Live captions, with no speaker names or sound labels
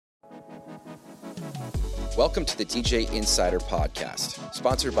Welcome to the DJ Insider Podcast,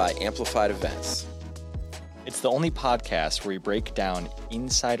 sponsored by Amplified Events. It's the only podcast where we break down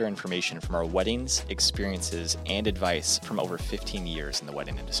insider information from our weddings, experiences, and advice from over 15 years in the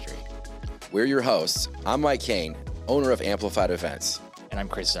wedding industry. We're your hosts. I'm Mike Kane, owner of Amplified Events. And I'm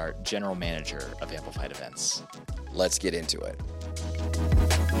Chris Zart, general manager of Amplified Events. Let's get into it.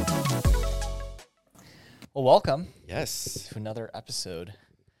 Well, welcome. Yes. To another episode of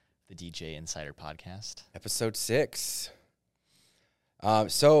the DJ Insider Podcast. Episode 6.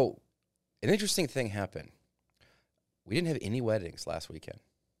 So, an interesting thing happened. We didn't have any weddings last weekend.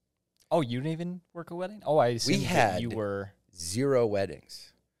 Oh, you didn't even work a wedding? Oh, I assumed that you were 0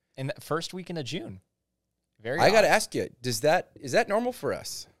 weddings. in the first weekend of June. Very I got to odd. ask you, is that normal for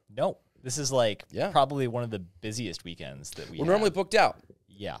us? No. This is probably one of the busiest weekends that We're normally booked out.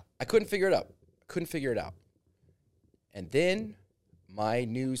 Yeah. I couldn't figure it out. And then my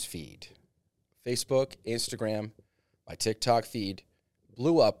news feed, Facebook, Instagram, my TikTok feed,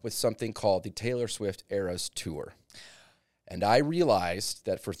 blew up with something called the Taylor Swift Eras Tour. And I realized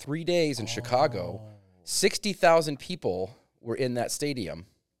that for 3 days in Chicago, 60,000 people were in that stadium.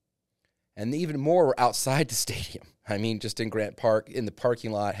 And even more were outside the stadium. I mean, just in Grant Park, in the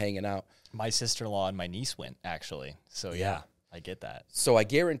parking lot, hanging out. My sister-in-law and my niece went, actually. So, yeah, I get that. So I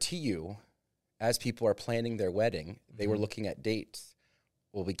guarantee you, as people are planning their wedding, they were looking at dates.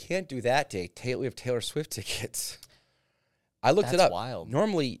 Well, we can't do that date. We have Taylor Swift tickets. I looked it up. That's wild.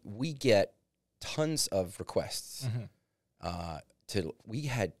 Normally, we get tons of requests. We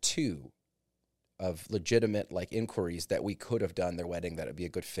had 2 of legitimate inquiries that we could have done their wedding that would be a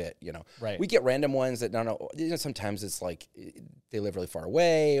good fit. Right. We get random ones that sometimes it's they live really far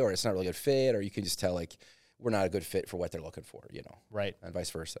away, or it's not really a good fit, or you can just tell we're not a good fit for what they're looking for. Right. And vice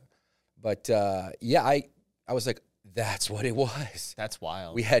versa. But I was like, that's what it was. That's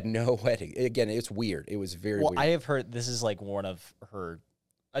wild. We had no wedding. Again, it's weird. It was very weird. I have heard this is one of her,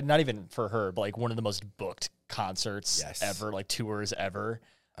 not even for her, but one of the most booked concerts ever, tours ever.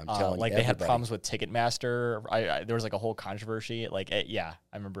 I'm telling you, they had problems with Ticketmaster. There was a whole controversy. I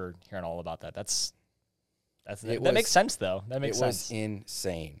remember hearing all about that. That makes sense though. That makes sense. It was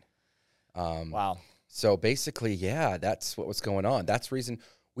insane. Wow. So basically, that's what was going on. That's the reason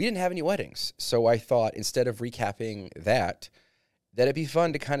we didn't have any weddings. So I thought instead of recapping that it'd be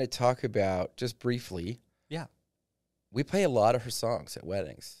fun to kind of talk about just briefly. Yeah. We play a lot of her songs at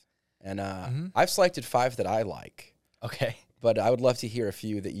weddings. And I've selected 5 that I like. Okay. But I would love to hear a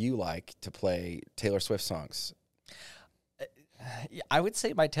few that you like to play Taylor Swift songs. I would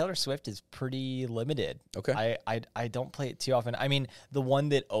say my Taylor Swift is pretty limited. Okay. I don't play it too often. I mean, the one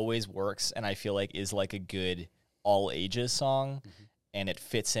that always works and I feel is a good all ages song, and it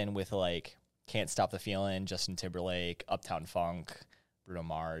fits in with Can't Stop the Feeling, Justin Timberlake, Uptown Funk, Bruno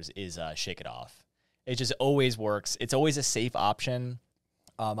Mars, is Shake It Off. It just always works. It's always a safe option.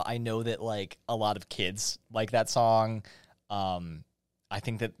 I know that a lot of kids like that song. I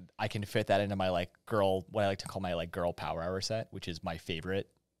think that I can fit that into my what I like to call my girl power hour set, which is my favorite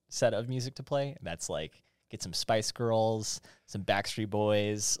set of music to play. And that's get some Spice Girls, some Backstreet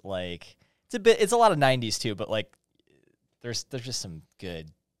Boys. It's a lot of 90s too, but there's just some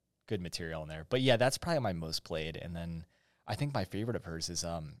good material in there. But yeah, that's probably my most played. And then I think my favorite of hers is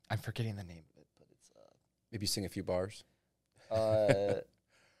I'm forgetting the name of it, but it's Maybe sing a few bars.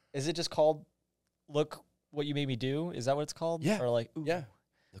 Is it just called Look What You Made Me Do? Is that what it's called? Yeah. Or Ooh. Yeah.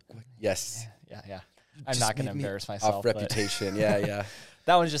 Look what, yes. Yeah. I'm not going to embarrass myself. Off reputation. Yeah.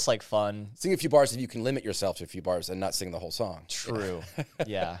 That one's just fun. Sing a few bars if you can limit yourself to a few bars and not sing the whole song. True.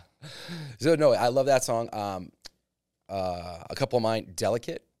 Yeah. So no, I love that song. A couple of mine,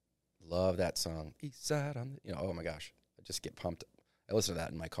 Delicate. Love that song. East side on the, oh my gosh. I just get pumped. I listen to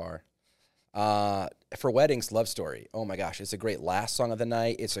that in my car. For weddings, Love Story. Oh my gosh, it's a great last song of the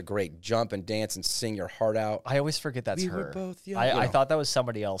night. It's a great jump and dance and sing your heart out. I always forget that's we her. Were both young. I thought that was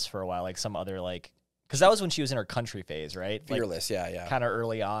somebody else for a while, some other because that was when she was in her country phase, right? Fearless, yeah. Kind of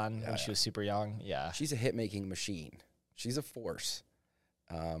early on when she was super young. Yeah, she's a hit making machine. She's a force.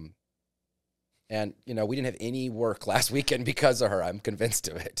 And we didn't have any work last weekend because of her. I'm convinced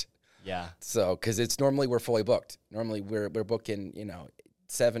of it. Yeah. So because it's normally we're fully booked. Normally we're booking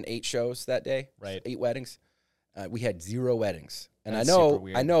 7-8 shows that day, right? 8 weddings. We had 0 weddings, and That's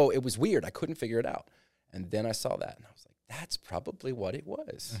I know it was weird. I couldn't figure it out, and then I saw that, and I was like, "That's probably what it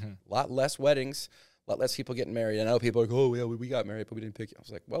was." A lot less weddings, a lot less people getting married. And I know people are like, "Oh yeah, we got married, but we didn't pick you." I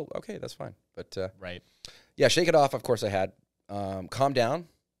was like, "Well, okay, that's fine." But right, yeah, Shake It Off. Of course, I had Calm Down.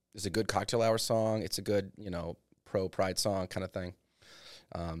 Is a good cocktail hour song. It's a good pro pride song kind of thing.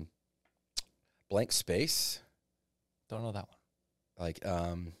 Blank Space. Don't know that one. Like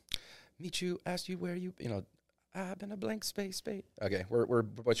meet you, ask you where you know. I've been a blank space. Okay, we're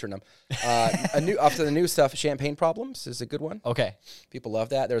butchering them. Off to the new stuff. Champagne Problems is a good one. Okay. People love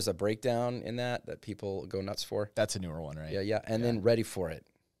that. There's a breakdown in that people go nuts for. That's a newer one, right? Yeah. And then Ready for It.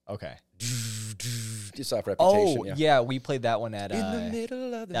 Okay. Just off Reputation. Oh, yeah, we played that one at in the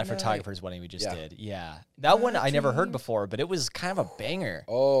middle of the that night. photographer's wedding we just did. Yeah. That one I never heard before, but it was kind of a banger.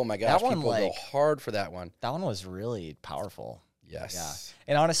 Oh my gosh, that one, people go hard for that one. That one was really powerful. Yes.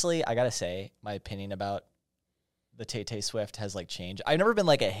 Yeah. And honestly, I got to say, my opinion about the Tay Swift has like changed. I've never been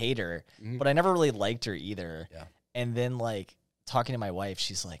like a hater, but I never really liked her either. Yeah. And then like talking to my wife,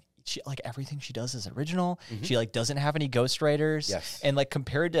 she's like, she like everything she does is original. She like doesn't have any ghostwriters. Yes. And like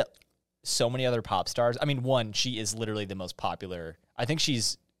compared to so many other pop stars, I mean, one, she is literally the most popular. I think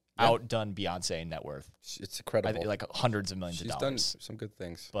she's outdone Beyonce in net worth. It's incredible. Like hundreds of millions of dollars. She's done some good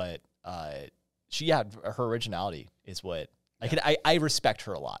things. But her originality is what I respect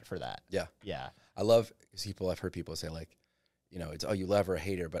her a lot for that. Yeah. Yeah. I love I've heard people say like, you know, it's, oh, you love her or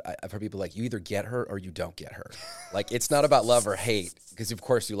hate her. But I've heard people like, you either get her or you don't get her. Like, it's not about love or hate, because of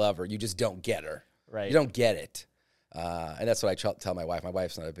course you love her. You just don't get her. Right. You don't get it. And that's what I tell my wife. My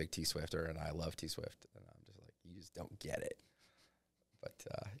wife's not a big T Swifter, and I love T Swift. And I'm just like, you just don't get it. But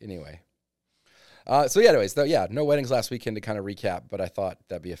anyway. Anyways, no weddings last weekend to kind of recap, but I thought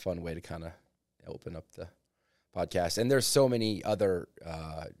that'd be a fun way to kind of open up the podcast. And there's so many other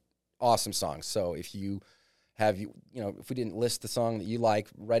awesome songs. So if you have, if we didn't list the song that you like,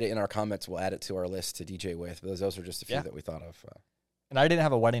 write it in our comments. We'll add it to our list to DJ with. But those are just a few that we thought of. And I didn't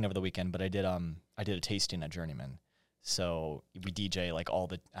have a wedding over the weekend, but I did a tasting at Journeyman. So we DJ like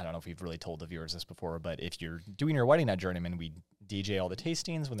I don't know if we've really told the viewers this before, but if you're doing your wedding at Journeyman, we DJ all the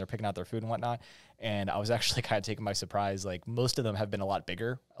tastings when they're picking out their food and whatnot. And I was actually kind of taken by surprise. Like, most of them have been a lot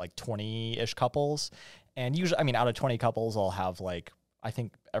bigger, like 20-ish couples. And usually, I mean, out of 20 couples, I'll have like, I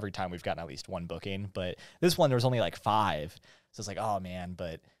think every time we've gotten at least one booking, but this one, there was only like 5. So it's like, oh man.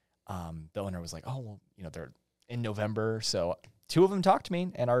 But the owner was like, oh, well, they're in November. So 2 of them talked to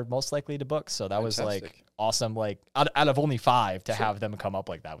me and are most likely to book. So that was like awesome. Like out of only 5 to have them come up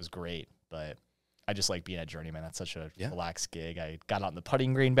like that was great. But I just like being at Journeyman. That's such a relaxed gig. I got out in the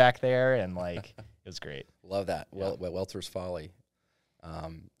putting green back there and like, it was great. Love that. Yeah. Welter's Folly.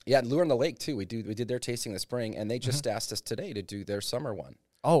 Lure on the Lake too. We did their tasting this spring, and they just asked us today to do their summer one.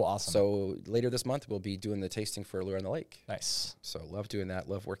 Oh, awesome. So later this month, we'll be doing the tasting for Lure on the Lake. Nice. So love doing that.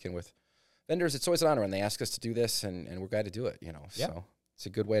 Love working with vendors. It's always an honor when they ask us to do this, and we're glad to do it, So it's a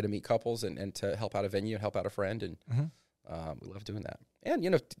good way to meet couples and to help out a venue and help out a friend. And we love doing that. And,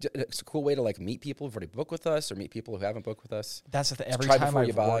 it's a cool way to like meet people who've already booked with us or meet people who haven't booked with us. That's the thing. Every time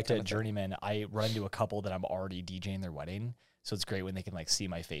I've worked at Journeyman, I run into a couple that I'm already DJing their wedding. So it's great when they can like see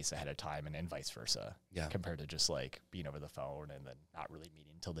my face ahead of time and vice versa. Yeah. Compared to just like being over the phone and then not really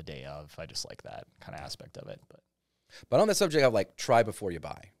meeting until the day of. I just like that kind of aspect of it. But on the subject of like try before you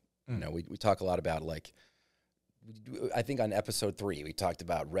buy, we talk a lot about like, I think on episode 3, we talked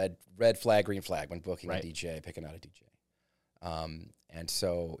about red flag, green flag when booking a DJ, picking out a DJ. And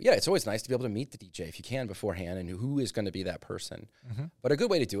so, it's always nice to be able to meet the DJ if you can beforehand and who is going to be that person. But a good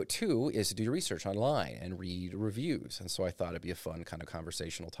way to do it, too, is to do your research online and read reviews. And so I thought it'd be a fun kind of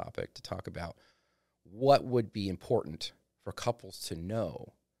conversational topic to talk about what would be important for couples to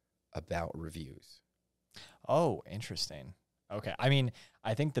know about reviews. Oh, interesting. Okay. I mean,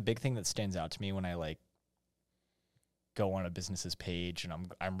 I think the big thing that stands out to me when I like go on a business's page and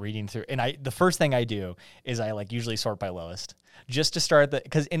I'm reading through, and the first thing I do is I like usually sort by lowest just to start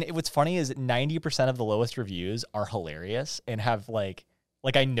what's funny is 90% of the lowest reviews are hilarious and have like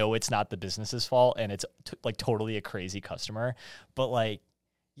I know it's not the business's fault and it's like totally a crazy customer, but like,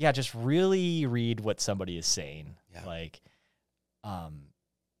 just really read what somebody is saying. Yeah. Like,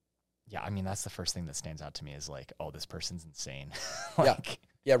 I mean, that's the first thing that stands out to me is like, oh, this person's insane.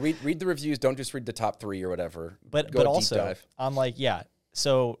 Read the reviews. Don't just read the top 3 or whatever. But also, I'm like,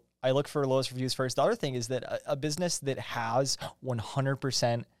 so I look for lowest reviews first. The other thing is that a business that has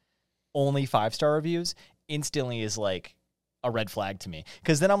 100% only 5-star reviews instantly is like a red flag to me.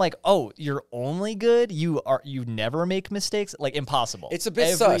 Because then I'm like, oh, you're only good? You never make mistakes? Like, impossible. It's a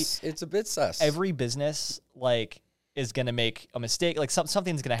bit sus. It's a bit sus. Every business, like, is going to make a mistake. Like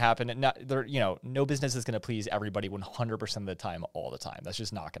something's going to happen. And no business is going to please everybody 100% of the time, all the time. That's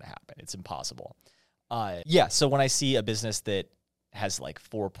just not going to happen. It's impossible. So when I see a business that has like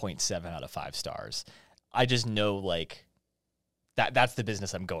 4.7 out of 5 stars, I just know like that's the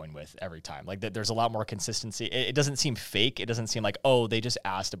business I'm going with every time. Like there's a lot more consistency. It doesn't seem fake. It doesn't seem like, oh, they just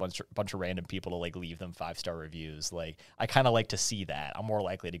asked a bunch of random people to like leave them 5-star reviews. Like I kind of like to see that. I'm more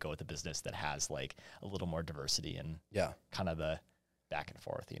likely to go with a business that has like a little more diversity and kind of back and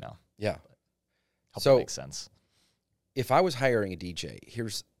forth, Yeah. Hope So that makes sense. if I was hiring a DJ,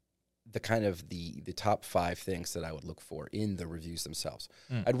 here's the kind of the top 5 things that I would look for in the reviews themselves.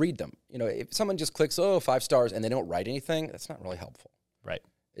 I'd read them. If someone just clicks, 5 stars, and they don't write anything, that's not really helpful. Right.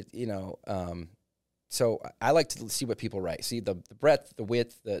 So I like to see what people write, see the breadth, the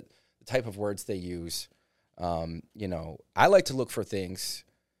width, the type of words they use. I like to look for things.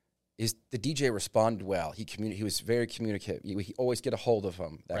 Is the DJ responded well? He was very communicative. We always get a hold of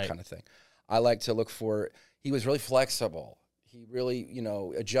him, that kind of thing. I like to look for, he was really flexible. He really,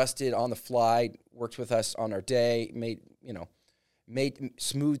 adjusted on the fly, worked with us on our day,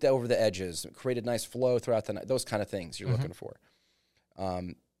 smoothed over the edges, created nice flow throughout the night, those kind of things you're looking for.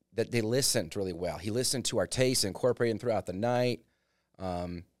 That they listened really well. He listened to our tastes, incorporated them throughout the night.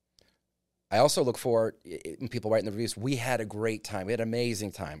 I also look for, when people write in the reviews, we had a great time. We had an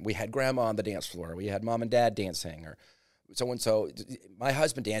amazing time. We had grandma on the dance floor. We had mom and dad dancing, or so-and-so. My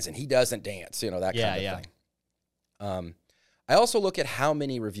husband dancing. He doesn't dance, that kind of thing. I also look at how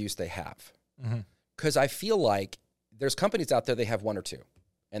many reviews they have, because I feel like there's companies out there, they have 1 or 2,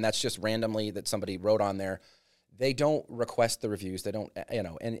 and that's just randomly that somebody wrote on there. They don't request the reviews. They don't,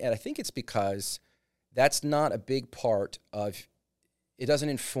 and I think it's because that's not a big part of, it doesn't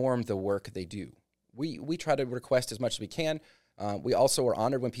inform the work they do. We try to request as much as we can. We also are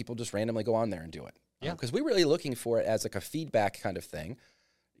honored when people just randomly go on there and do it. Because we're really looking for it as like a feedback kind of thing.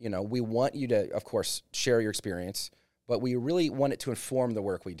 We want you to, of course, share your experience, but we really want it to inform the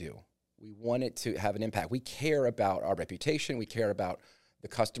work we do. We want it to have an impact. We care about our reputation. We care about the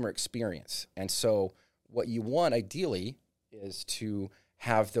customer experience. And so what you want ideally is to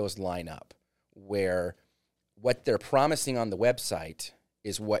have those line up where what they're promising on the website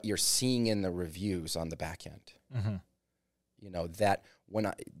is what you're seeing in the reviews on the back end. That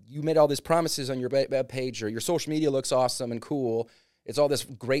when you made all these promises on your web page, or your social media looks awesome and cool, it's all this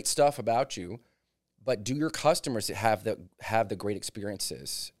great stuff about you, but do your customers have the great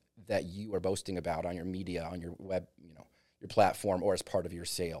experiences that you are boasting about on your media, on your web, your platform, or as part of your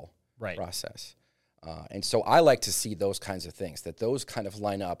sale process? And so I like to see those kinds of things, that those kind of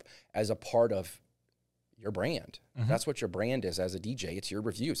line up as a part of your brand. That's what your brand is as a DJ. It's your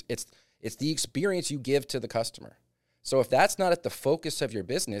reviews. It's the experience you give to the customer. So if that's not at the focus of your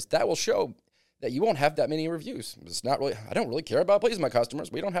business, that will show that you won't have that many reviews. It's not really, I don't really care about pleasing my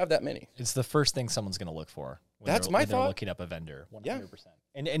customers. We don't have that many. It's the first thing someone's going to look for. That's my thought. They're looking up a vendor. 100%. Yeah.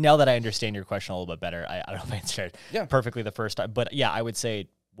 And now that I understand your question a little bit better, I don't know if I answered it perfectly the first time. But yeah, I would say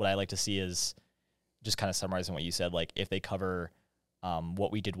what I like to see is, just kind of summarizing what you said, like if they cover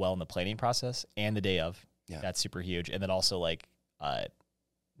what we did well in the planning process and the day of, that's super huge. And then also like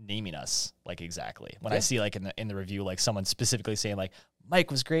naming us like exactly. When I see like in the review, like someone specifically saying like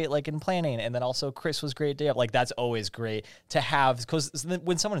Mike was great like in planning, and then also Chris was great day of, like that's always great to have, because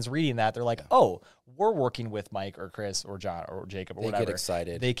when someone is reading that, they're like, oh, we're working with Mike or Chris or John or Jacob or whatever. They get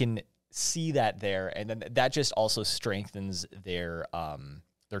excited. They can see that there, and then that just also strengthens their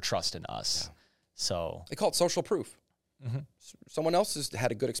trust in us. Yeah. So they call it social proof. Someone else has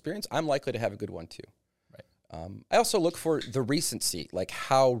had a good experience, I'm likely to have a good one too. I also look for the recency, like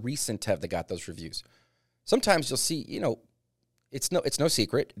how recent have they got those reviews. Sometimes you'll see, it's no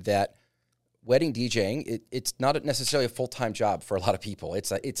secret that wedding DJing, it's not necessarily a full-time job for a lot of people.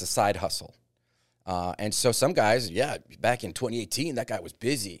 It's a side hustle. And so some guys, back in 2018, that guy was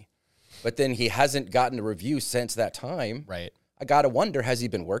busy, but then he hasn't gotten a review since that time. Right. I got to wonder, has he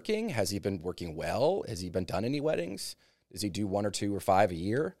been working? Has he been working well? Has he been done any weddings? Does he do 1 or 2 or 5 a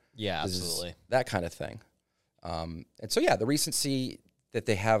year? Yeah, absolutely. That kind of thing. And so, the recency that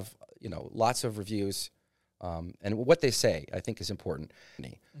they have, lots of reviews, and what they say, I think is important.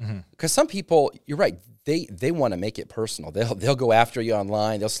 Because some people, you're right, they want to make it personal. They'll go after you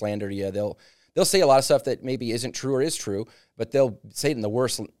online. They'll slander you. They'll say a lot of stuff that maybe isn't true or is true, but they'll say it in the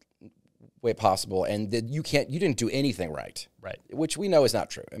worst way possible, and that you didn't do anything right, which we know is not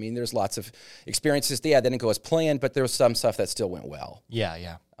true. I mean, there's lots of experiences that didn't go as planned, but there was some stuff that still went well.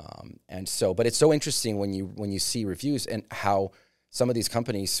 And so, but it's so interesting when you see reviews and how some of these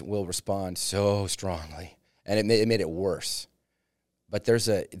companies will respond so strongly, and it made it worse. But there's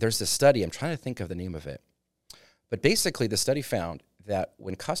a study, I'm trying to think of the name of it, but basically the study found that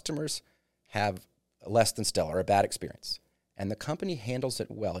when customers have a less than stellar, a bad experience, and the company handles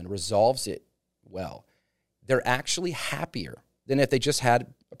it well and resolves it well, they're actually happier than if they just had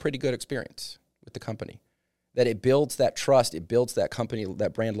a pretty good experience with the company. That it builds that trust, it builds that company,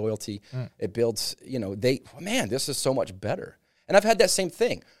 that brand loyalty. It builds, this is so much better. And I've had that same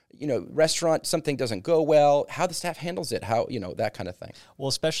thing. Restaurant, something doesn't go well, how the staff handles it, how, that kind of thing. Well,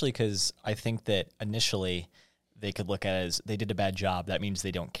 especially because I think that initially they could look at it as they did a bad job. That means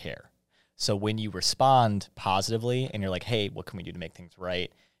they don't care. So when you respond positively and you're like, hey, what can we do to make things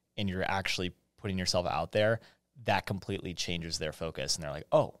right? And you're actually putting yourself out there, that completely changes their focus. And they're like,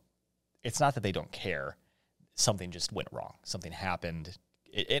 oh, it's not that they don't care. Something just went wrong. Something happened.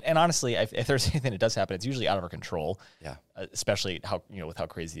 And honestly, if there's anything that does happen, it's usually out of our control. Yeah. Especially with how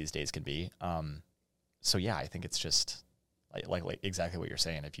crazy these days can be. So yeah, I think it's just like exactly what you're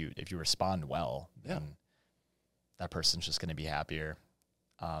saying. If you respond well, then that person's just going to be happier.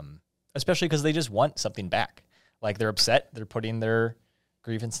 Especially because they just want something back. Like they're upset, they're putting their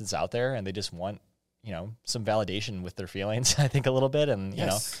grievances out there, and they just want some validation with their feelings. I think a little bit, and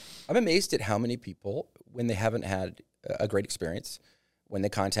I'm amazed at how many people, when they haven't had a great experience, when they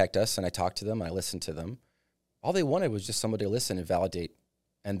contact us and I talk to them and I listen to them, all they wanted was just somebody to listen and validate,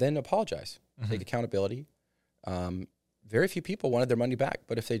 and then apologize, take accountability. Very few people wanted their money back,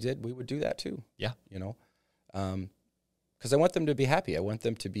 but if they did, we would do that too. Yeah, because I want them to be happy. I want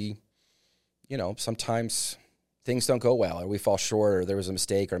them to be. Sometimes things don't go well, or we fall short, or there was a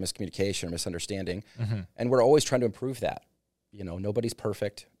mistake or a miscommunication or misunderstanding. And we're always trying to improve that. Nobody's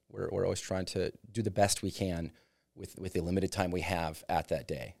perfect. We're always trying to do the best we can with the limited time we have at that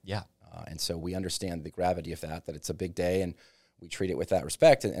day. Yeah. And so we understand the gravity of that it's a big day, and we treat it with that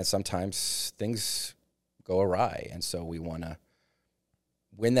respect. And sometimes things go awry. And so we want to,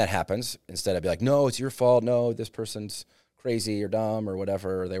 when that happens, instead of be like, no, it's your fault. No, this person's crazy or dumb or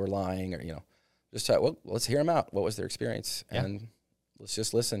whatever, or they were lying, or, just try, well, let's hear them out. What was their experience? Yeah. And let's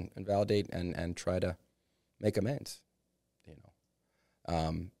just listen and validate and try to make amends,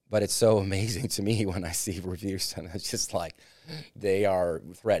 But it's so amazing to me when I see reviews, and it's just like they are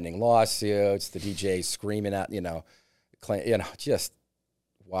threatening lawsuits, the DJ screaming at, just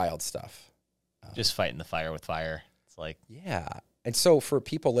wild stuff. Just fighting the fire with fire. It's like, yeah. And so for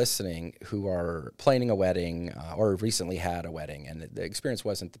people listening who are planning a wedding or recently had a wedding and the experience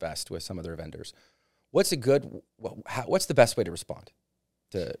wasn't the best with some of their vendors, what's the best way to respond?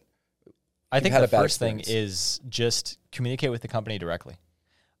 I think the first thing is just communicate with the company directly.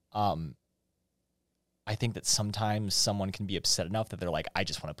 I think that sometimes someone can be upset enough that they're like, I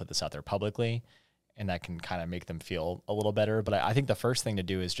just want to put this out there publicly, and that can kind of make them feel a little better. But I think the first thing to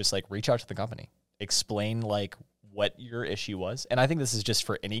do is just like reach out to the company, explain like what your issue was. And I think this is just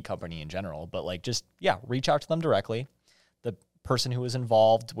for any company in general, but like reach out to them directly, the person who was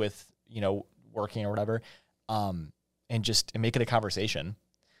involved with, working or whatever, and make it a conversation,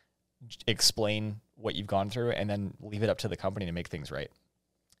 explain what you've gone through, and then leave it up to the company to make things right.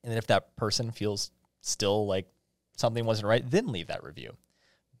 And then if that person feels still like something wasn't right, then leave that review.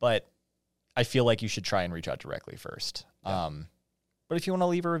 But I feel like you should try and reach out directly first. Yeah. But if you want to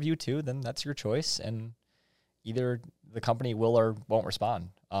leave a review too, then that's your choice, and either the company will or won't respond,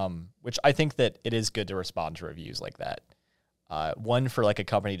 which I think that it is good to respond to reviews like that. One, for like a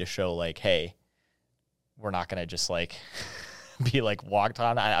company to show like, hey, we're not going to just like be like walked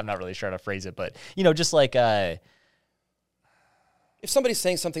on. I'm not really sure how to phrase it, but just like, if somebody's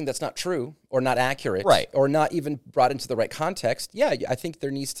saying something that's not true or not accurate, right, or not even brought into the right context, I think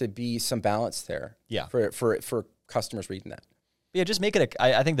there needs to be some balance there. Yeah. For customers reading that. Yeah. Just make it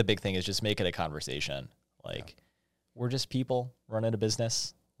I think the big thing is just make it a conversation. Like, we're just people running a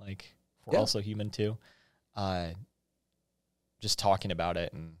business. Like, we're also human too. Just talking about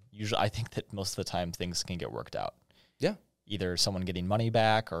it, and usually I think that most of the time things can get worked out. Yeah. Either someone getting money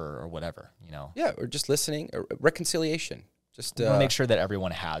back or whatever, Yeah, or just listening, or reconciliation. Just make sure that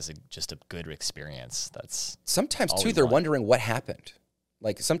everyone has just a good experience. That's sometimes too. They're wondering what happened.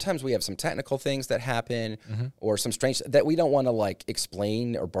 Like sometimes we have some technical things that happen, or some strange that we don't want to like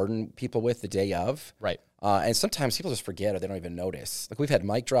explain or burden people with the day of. Right. And sometimes people just forget, or they don't even notice. Like we've had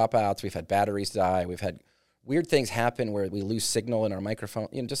mic dropouts, we've had batteries die, we've had weird things happen where we lose signal in our microphone.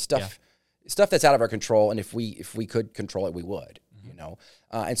 Just stuff that's out of our control. And if we could control it, we would.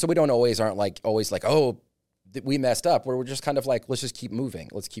 And so we aren't always like, oh, we messed up. We're just kind of like, let's just keep moving.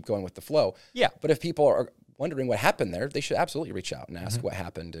 Let's keep going with the flow. Yeah. But if people are wondering what happened there, they should absolutely reach out and ask what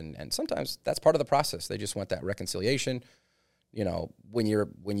happened. And sometimes that's part of the process. They just want that reconciliation. When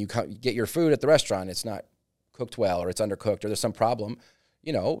you get your food at the restaurant, it's not cooked well, or it's undercooked, or there's some problem.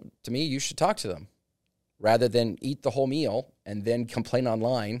 To me, you should talk to them rather than eat the whole meal and then complain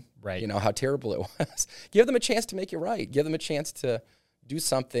online. Right. How terrible it was. Give them a chance to make it right. Give them a chance to do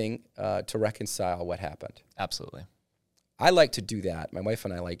something to reconcile what happened. Absolutely. I like to do that. My wife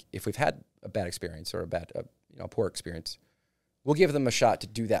and I, if we've had a bad experience or a poor experience, we'll give them a shot to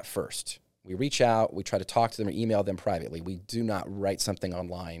do that first. We reach out, we try to talk to them or email them privately. We do not write something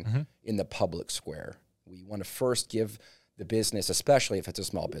online in the public square. We want to first give the business, especially if it's a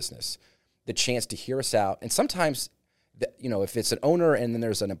small business, the chance to hear us out. And sometimes, if it's an owner and then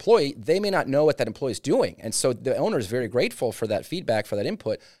there's an employee, they may not know what that employee is doing. And so the owner is very grateful for that feedback, for that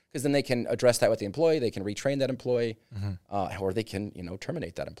input, because then they can address that with the employee. They can retrain that employee, or they can,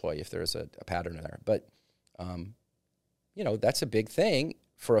 terminate that employee if there's a pattern in there. But, that's a big thing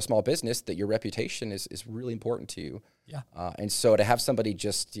for a small business, that your reputation is really important to you. Yeah. And so to have somebody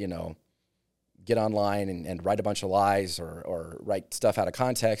just, get online and write a bunch of lies or write stuff out of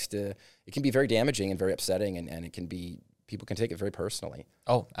context, it can be very damaging and very upsetting, and it can be, people can take it very personally.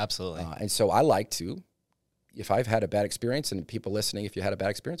 Oh, absolutely. And so I like to, if I've had a bad experience, and people listening, if you had a bad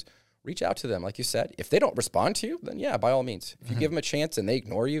experience, reach out to them. Like you said, if they don't respond to you, then yeah, by all means. If you give them a chance and they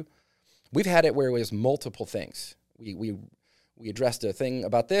ignore you, we've had it where it was multiple things. We addressed a thing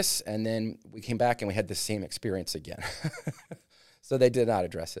about this, and then we came back and we had the same experience again. So they did not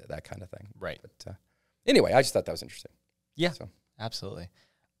address it, that kind of thing. Right. But anyway, I just thought that was interesting. Yeah, so. Absolutely.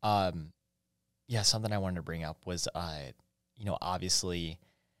 Something I wanted to bring up was, obviously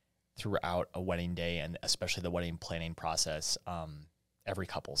throughout a wedding day, and especially the wedding planning process, every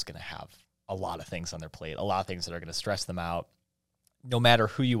couple is going to have a lot of things on their plate, a lot of things that are going to stress them out. No matter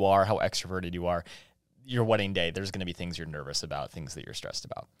who you are, how extroverted you are, your wedding day, there's going to be things you're nervous about, things that you're stressed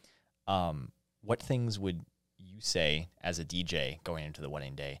about. What things would you say as a DJ going into the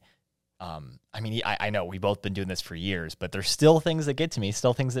wedding day? I know we've both been doing this for years, but there's still things that get to me,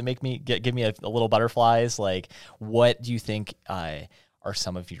 still things that make me give me a little butterflies. Like, what do you think are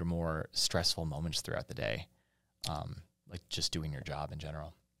some of your more stressful moments throughout the day? Like just doing your job in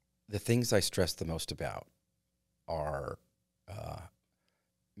general. The things I stress the most about are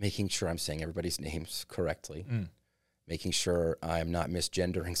making sure I'm saying everybody's names correctly, making sure I'm not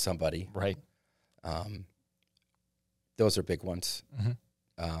misgendering somebody. Right. Those are big ones.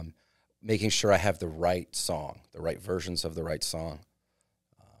 Mm-hmm. Making sure I have the right song, the right versions of the right song.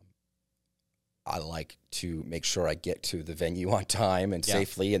 I like to make sure I get to the venue on time and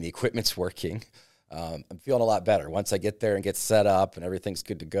safely, and the equipment's working. I'm feeling a lot better once I get there and get set up and everything's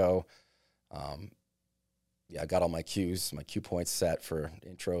good to go. I got all my cues, my cue points set for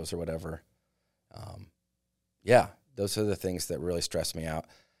intros or whatever. Those are the things that really stress me out.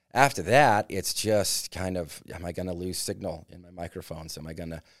 After that, it's just kind of, am I going to lose signal in my microphones? Am I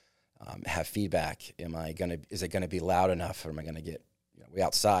going to have feedback? Is it going to be loud enough, or am I going to get way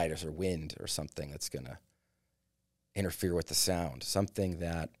outside? Is there wind or something that's going to interfere with the sound? Something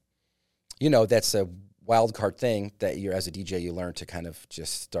that, that's a wild card thing that you're, as a DJ, you learn to kind of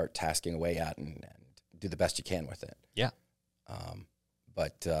just start tasking away at and do the best you can with it. Yeah.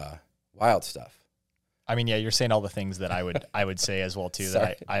 But wild stuff. I mean, you're saying all the things that I would say as well too,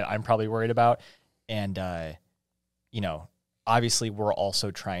 that I'm probably worried about. And, obviously we're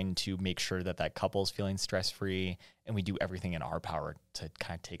also trying to make sure that couple is feeling stress-free, and we do everything in our power to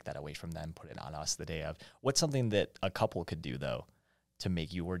kind of take that away from them, put it on us the day of. What's something that a couple could do though to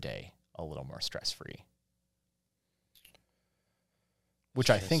make your day a little more stress-free? Which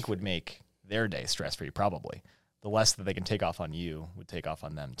I think would make their day stress-free, probably. The less that they can take off on you would take off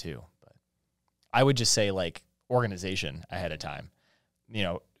on them too. But I would just say, like, organization ahead of time.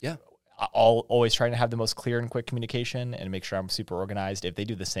 Always trying to have the most clear and quick communication and make sure I'm super organized. If they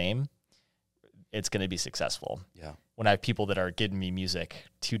do the same, it's going to be successful. Yeah. When I have people that are giving me music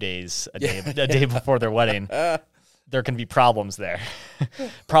 2 days a day before their wedding, there can be problems there,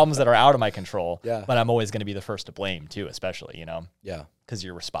 problems that are out of my control. Yeah. But I'm always going to be the first to blame too, especially, Yeah. Because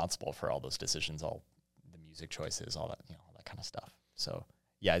you're responsible for all those decisions, all the music choices, all that, all that kind of stuff. So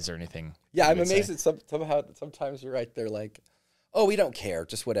yeah, is there anything? Yeah, I'm amazed at somehow sometimes you're right there, like, oh, we don't care,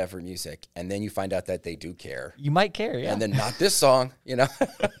 just whatever music. And then you find out that they do care. You might care, yeah. And then not this song,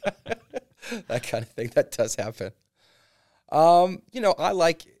 that kind of thing. That does happen. I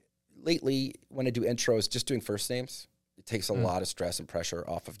like lately when I do intros, just doing first names. It takes a lot of stress and pressure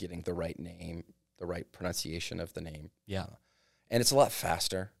off of getting the right name, the right pronunciation of the name. Yeah. And it's a lot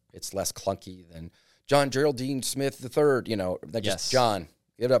faster. It's less clunky than John Geraldine Smith III, just John.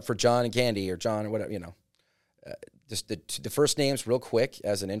 Give it up for John and Candy, or John or whatever, Just the first names real quick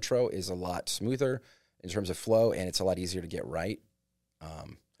as an intro is a lot smoother in terms of flow, and it's a lot easier to get right.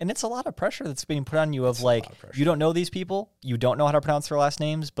 And it's a lot of pressure that's being put on you of, like, you don't know these people, you don't know how to pronounce their last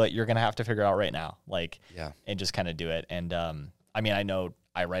names, but you're going to have to figure it out right now, and just kind of do it. And I know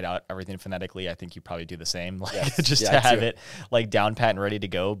I write out everything phonetically. I think you probably do the same, to have it down pat and ready to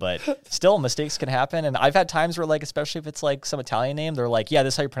go. But still, mistakes can happen. And I've had times where, especially if it's some Italian name, they're like, "Yeah,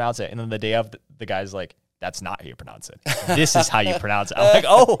 this is how you pronounce it," and then the day of, the guy's like, "That's not how you pronounce it. This is how you pronounce it." I'm like,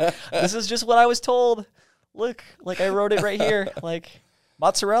 "Oh, this is just what I was told. Look, I wrote it right here.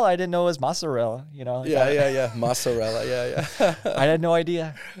 Mozzarella, I didn't know it was mozzarella, Yeah. Mozzarella, yeah. I had no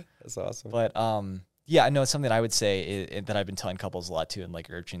idea. That's awesome. But yeah, I know something I would say that I've been telling couples a lot too, and like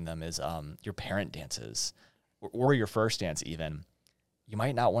urging them is your parent dances or your first dance even. You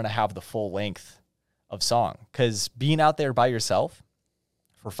might not want to have the full length of song because being out there by yourself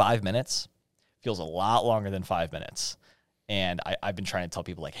for 5 minutes feels a lot longer than 5 minutes. And I've been trying to tell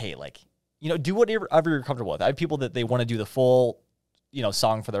people like, hey, like, do whatever you're comfortable with. I have people that they want to do the full,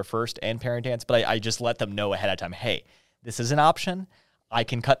 song for their first and parent dance, but I just let them know ahead of time, hey, this is an option. I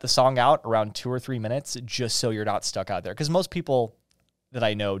can cut the song out around 2 or 3 minutes just so you're not stuck out there. Because most people that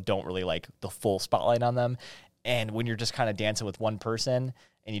I know don't really like the full spotlight on them. And when you're just kind of dancing with one person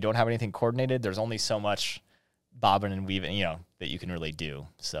and you don't have anything coordinated, there's only so much bobbing and weaving, that you can really do.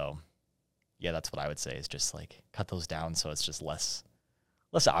 So, yeah, that's what I would say is just like cut those down so it's just less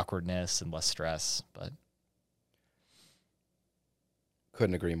awkwardness and less stress. But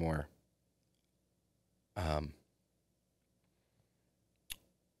couldn't agree more.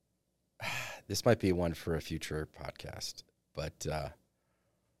 This might be one for a future podcast, but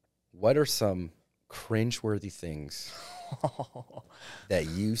what are some cringeworthy things that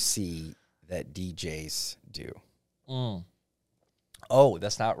you see that DJs do? Oh,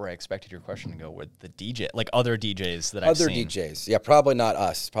 that's not where I expected your question to go with the DJ, like other DJs that I've seen. Other DJs. Yeah, probably not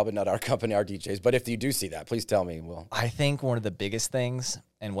us, probably not our company, our DJs. But if you do see that, please tell me. Well, I think one of the biggest things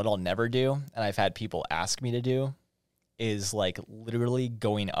and what I'll never do, and I've had people ask me to do, is like literally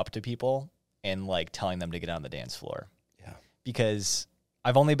going up to people and like telling them to get on the dance floor. Yeah. Because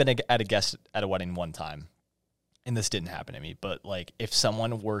I've only been at a guest at a wedding one time, and this didn't happen to me, but like if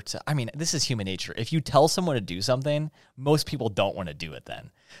someone were to, this is human nature. If you tell someone to do something, most people don't want to do it then.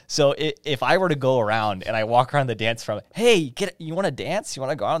 So if I were to go around and I walk around the dance floor, hey, you want to dance? You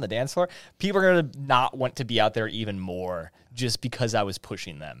want to go out on the dance floor? People are going to not want to be out there even more just because I was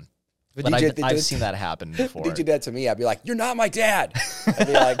pushing them. But I've seen that happen before. If you did that to me, I'd be like, you're not my dad. I'd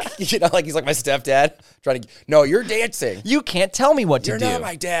be like, like he's like my stepdad. No, you're dancing. You can't tell me what to do. You're not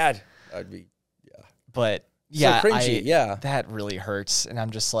my dad. I'd be, yeah. But yeah, so cringy, yeah. That really hurts. And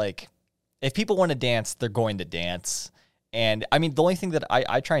I'm just like, if people want to dance, they're going to dance. And the only thing that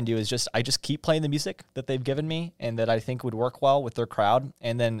I try and do is I just keep playing the music that they've given me and that I think would work well with their crowd.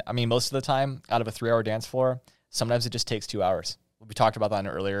 And then, most of the time out of a 3-hour dance floor, sometimes it just takes 2 hours. We talked about that in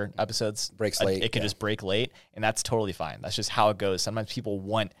earlier episodes. Breaks late. It can just break late, and that's totally fine. That's just how it goes. Sometimes people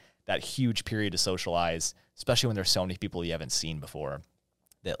want that huge period to socialize, especially when there's so many people you haven't seen before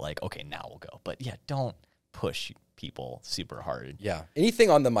that like, okay, now we'll go. But yeah, don't push people super hard. Yeah. Anything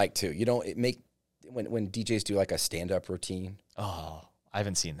on the mic too. You don't when DJs do like a stand-up routine. Oh, I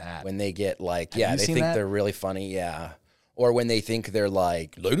haven't seen that. When they get like, Have they think they're really funny. Yeah. Or when they think they're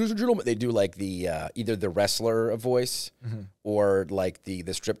like, ladies and gentlemen, they do like the either the wrestler voice or like the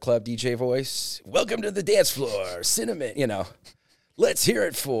strip club DJ voice. Welcome to the dance floor, cinnamon. Let's hear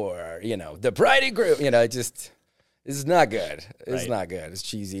it for the bride and groom. This is not good. It's not good. It's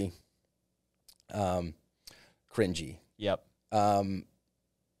cheesy, cringy. Yep. I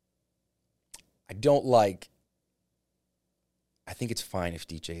don't like. I think it's fine if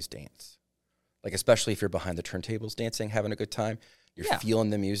DJs dance. Like, especially if you're behind the turntables dancing, having a good time, you're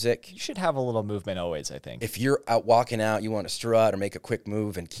feeling the music. You should have a little movement always, I think. If you're out walking out, you want to strut or make a quick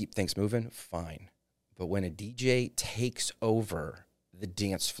move and keep things moving, fine. But when a DJ takes over the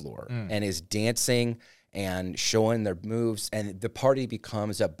dance floor and is dancing and showing their moves and the party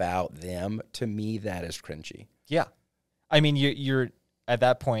becomes about them, to me, that is cringy. Yeah. You're at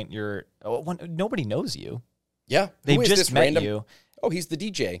that point, nobody knows you. Yeah. They've just met you. Oh, he's the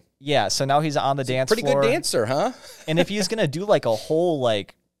DJ. Yeah, so now he's on the dance floor. Pretty good dancer, huh? And if he's going to do like a whole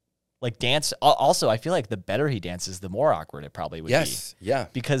like dance, also I feel like the better he dances, the more awkward it probably would be. Yes, yeah.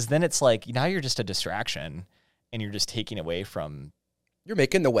 Because then it's like now you're just a distraction and you're just taking away from... You're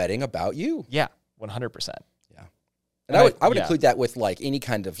making the wedding about you. Yeah, 100%. Yeah. And I would include that with like any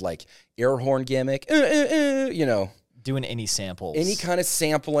kind of like air horn gimmick, Doing any samples. Any kind of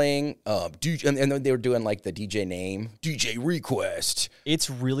sampling. And then they were doing like the DJ name, DJ Request.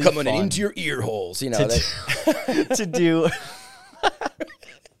 It's really coming fun into your ear holes, to do.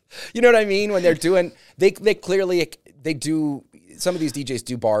 You know what I mean? When they're doing, they clearly, they do, some of these DJs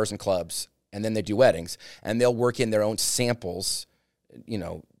do bars and clubs, and then they do weddings, and they'll work in their own samples,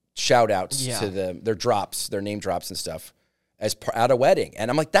 shout outs to their drops, their name drops and stuff. At a wedding.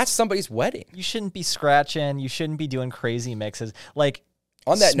 And I'm like, that's somebody's wedding. You shouldn't be scratching. You shouldn't be doing crazy mixes. Like,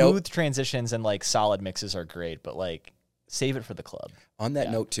 on that smooth note, transitions and like solid mixes are great, but like save it for the club. On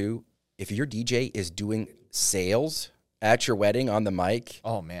that note too, if your DJ is doing sales at your wedding on the mic,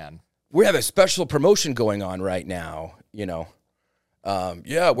 oh man, we have a special promotion going on right now. We're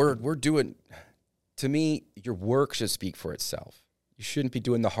doing. To me, your work should speak for itself. You shouldn't be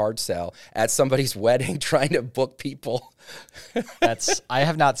doing the hard sell at somebody's wedding trying to book people. I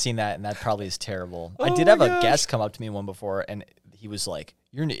have not seen that, and that probably is terrible. I Oh did my have a gosh. guest come up to me one before, and he was like,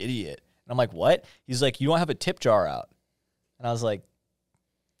 "You're an idiot." And I'm like, "What?" He's like, "You don't have a tip jar out." And I was like,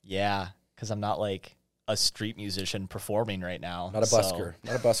 "Yeah, because I'm not like a street musician performing right now. Not a so- busker.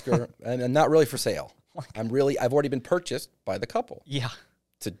 Not a busker. and not really for sale. I've already been purchased by the couple Yeah.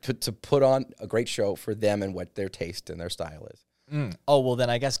 to put on a great show for them and what their taste and their style is. Oh, well, then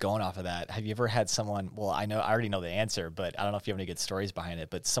I guess going off of that, have you ever had someone, well, I already know the answer, but I don't know if you have any good stories behind it,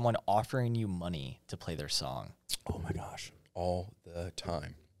 but someone offering you money to play their song? Oh my gosh. All the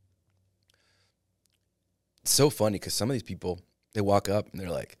time. It's so funny because some of these people, they walk up and they're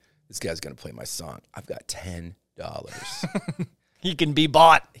like, this guy's going to play my song. I've got $10. He can be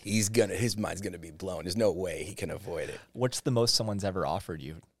bought. His mind's going to be blown. There's no way he can avoid it. What's the most someone's ever offered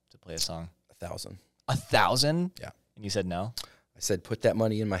you to play a song? 1,000. 1,000? Yeah. And you said no? I said, put that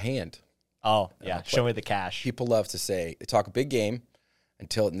money in my hand. Oh, yeah. I'll Show play. me the cash. People love to say, they talk a big game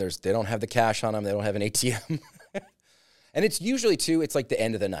until they don't have the cash on them. They don't have an ATM. And it's usually, too, it's like the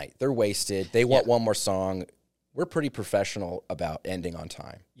end of the night. They're wasted. They want one more song. We're pretty professional about ending on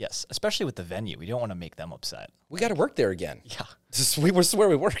time. Yes, especially with the venue. We don't want to make them upset. We got to work there again. Yeah. This is where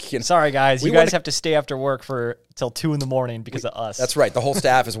we work. You know? Sorry, guys. We You guys wanna- have to stay after work till 2 in because of us. That's right. The whole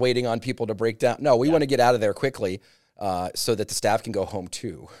staff is waiting on people to break down. No, we want to get out of there quickly so that the staff can go home,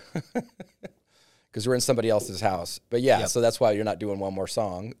 too. Because we're in somebody else's house. But, yeah, so that's why you're not doing one more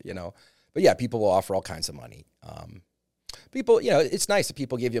song, you know. But, yeah, people will offer all kinds of money. People, you know, it's nice if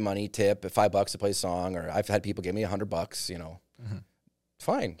people give you money, tip, $5 to play a song, or I've had people give me $100, you know.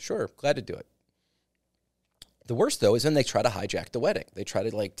 Fine, sure, glad to do it. The worst, though, is when they try to hijack the wedding. They try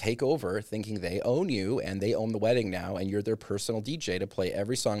to, like, take over thinking they own you and they own the wedding now, and you're their personal DJ to play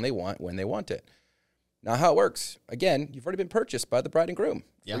every song they want when they want it. Now, how it works, again, you've already been purchased by the bride and groom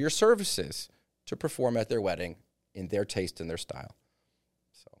for your services to perform at their wedding in their taste and their style.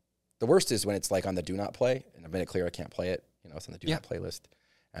 So the worst is when it's, like, on the do not play, and I've made it clear I can't play it. You know, it's on the do not playlist,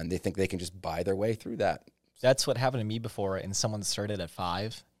 and they think they can just buy their way through that. That's what happened to me before, and someone started at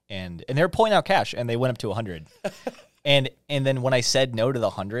 5, and they were pulling out cash, and they went up to 100. and then when I said no to the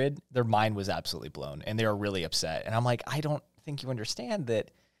 100, their mind was absolutely blown, and they were really upset. And I'm like, I don't think you understand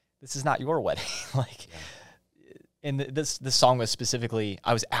that this is not your wedding. Like, and this song was specifically,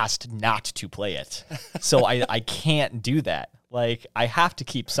 I was asked not to play it, so I can't do that. Like, I have to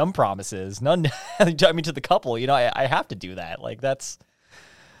keep some promises. None, I mean, to the couple, you know, I have to do that. Like, that's,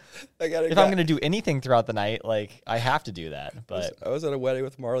 if I'm going to do anything throughout the night, like, I have to do that. But I was at a wedding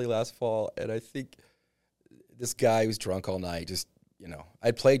with Marley last fall, and I think this guy was drunk all night. Just, you know,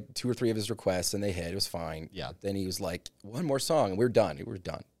 I played 2 or 3 of his requests, and they hit. It was fine. Yeah. But then he was like, one more song, and we were done. We were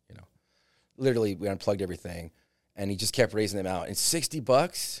done, you know. Literally, we unplugged everything, and he just kept raising them out. And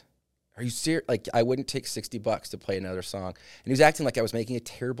 $60? Are you serious? Like, I wouldn't take $60 to play another song. And he was acting like I was making a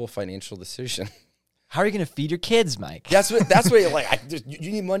terrible financial decision. how are you going to feed your kids, Mike? That's what like,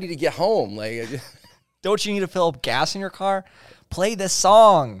 you need money to get home. Like, Don't you need to fill up gas in your car? Play this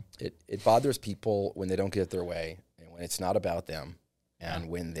song. it bothers people when they don't get their way and when it's not about them and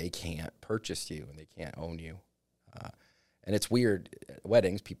when they can't purchase you and they can't own you. And it's weird. At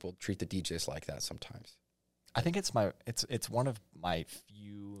weddings, people treat the DJs like that sometimes. I think it's one of my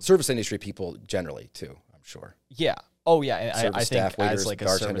few Service industry people generally, too, I'm sure. Yeah. Oh, yeah. And Service I think staff, waiters, as like a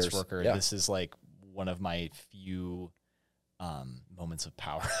bartenders, service worker, yeah. this is like one of my few moments of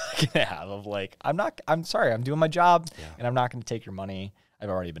power I can have of like, I'm sorry, I'm doing my job and I'm not going to take your money. I've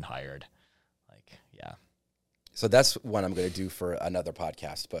already been hired. Like, yeah. So that's one I'm going to do for another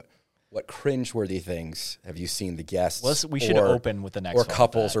podcast. But what cringeworthy things have you seen the guests We should open with the next or one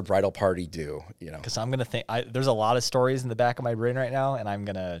couples or bridal party do? You know, because I'm going to think there's a lot of stories in the back of my brain right now, and I'm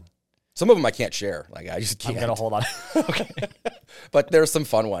going to some of them I can't share. Like, I just can't. I'm going to hold on. Okay. But there's some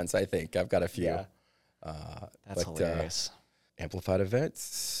fun ones, I think. I've got a few. Yeah. That's hilarious. Amplified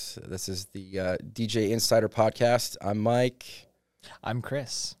Events. This is the DJ Insider Podcast. I'm Mike. I'm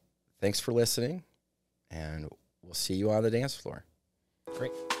Chris. Thanks for listening, and we'll see you on the dance floor.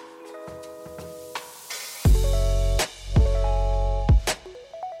 Great.